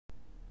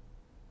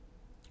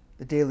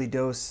The Daily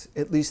Dose,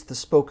 at least the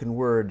spoken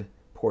word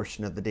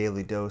portion of the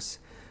Daily Dose,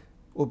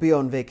 will be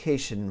on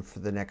vacation for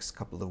the next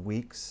couple of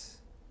weeks.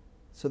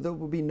 So there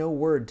will be no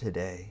word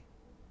today,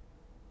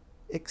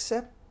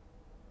 except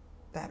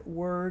that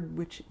word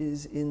which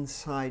is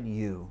inside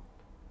you,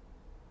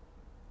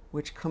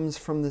 which comes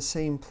from the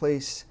same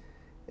place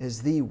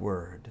as the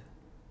Word.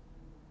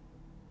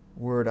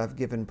 Word I've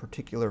given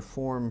particular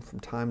form from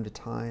time to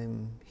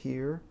time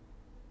here.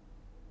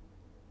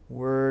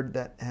 Word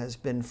that has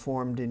been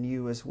formed in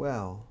you as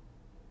well,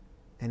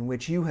 and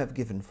which you have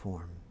given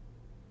form.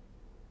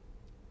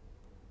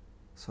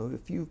 So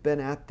if you've been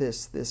at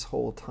this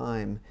whole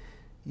time,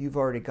 you've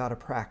already got a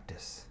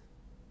practice.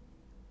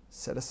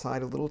 Set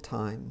aside a little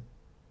time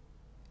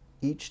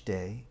each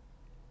day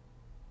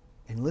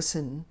and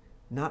listen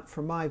not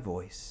for my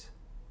voice,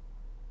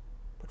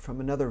 but from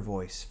another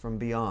voice from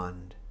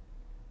beyond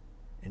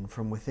and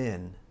from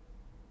within.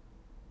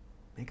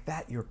 Make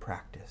that your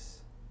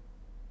practice.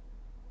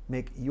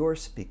 Make your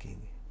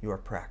speaking your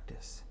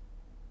practice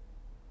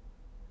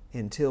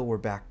until we're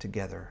back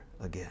together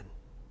again.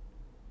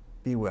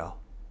 Be well.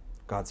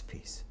 God's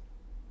peace.